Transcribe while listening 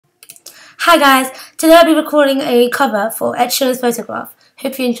Hi guys, today I'll be recording a cover for Ed Sheeran's Photograph.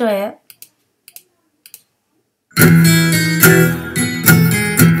 Hope you enjoy it.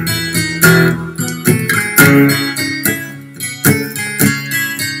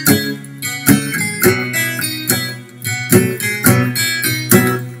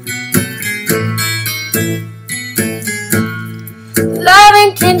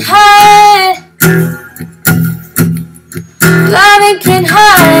 Loving can hurt. Loving can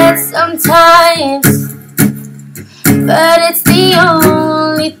hurt sometimes, but it's the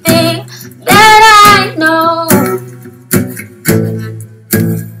only thing that I know.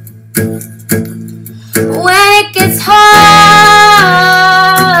 When it gets hard,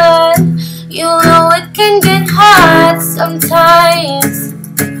 you know it can get hard sometimes.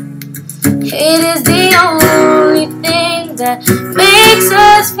 It is the only thing that makes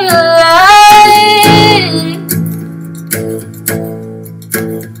us feel alive.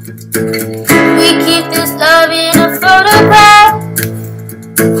 We keep this love in a photograph.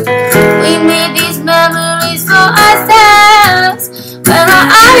 We made these memories for ourselves, when our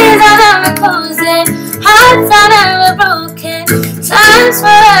eyes are never closing, hearts are never broken, time's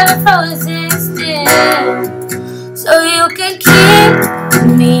forever frozen still. So you can keep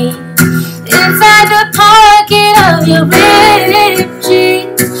me inside the pocket of your ripped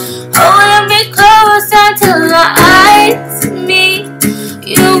jeans, holding me close until our eyes meet.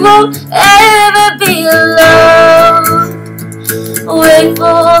 You won't ever be alone. Wait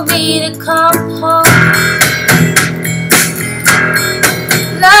for me to come home.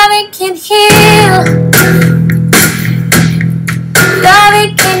 Loving can heal.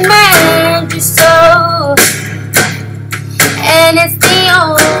 Loving can mend your soul, and it's the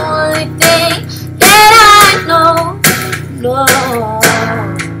only thing that I know. No,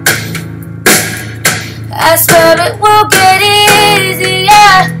 I swear it will get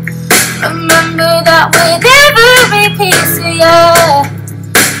easier. Remember that with every piece of you,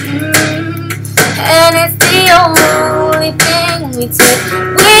 and it's the only thing we take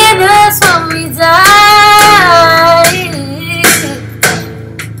with us when we die.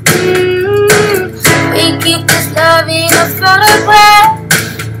 We keep this love in a photograph.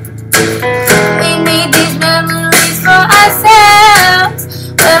 We made these memories for ourselves,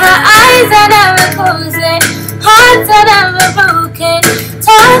 where our eyes are never closing, hearts are never broken,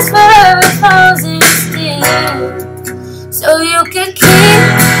 time's forever frozen still. So you can keep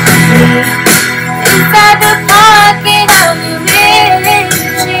me inside the pocket of your ripped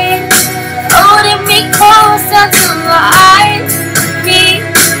jeans, holding me close until my eyes meet.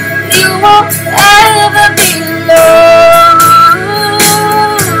 You won't ever be alone.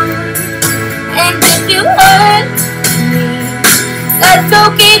 And if you hurt me, that's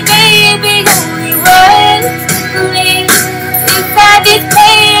okay, baby. Only words leave inside these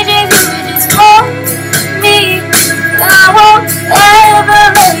pages. You just hold me. I won't ever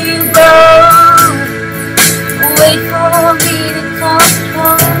let you go. Wait for me to come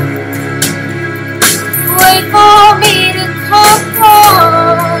home. Wait for me to come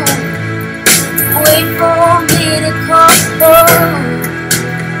home. Wait for me to come home.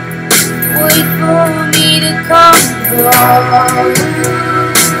 Wait for me to come home.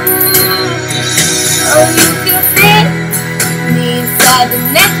 Oh, you can fit me inside the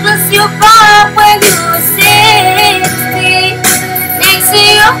necklace you bought when you were 16, next to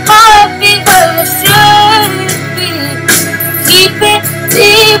your heartbeat where it should be. Keep it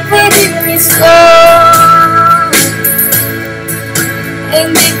deep within your soul.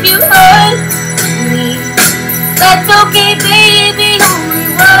 And if you hurt me, that's okay, baby. Only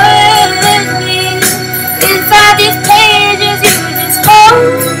words leave inside these pages. You just hold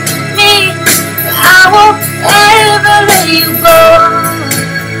me. I won't ever let you go.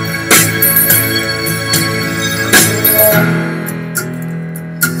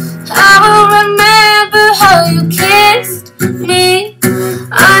 I will remember how you kissed me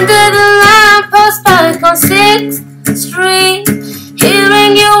under the lamppost back on 6th Street,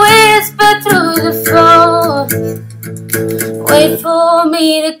 hearing you whisper through the phone. Wait for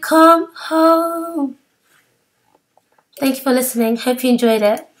me to come home. Thank you for listening. Hope you enjoyed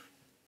it.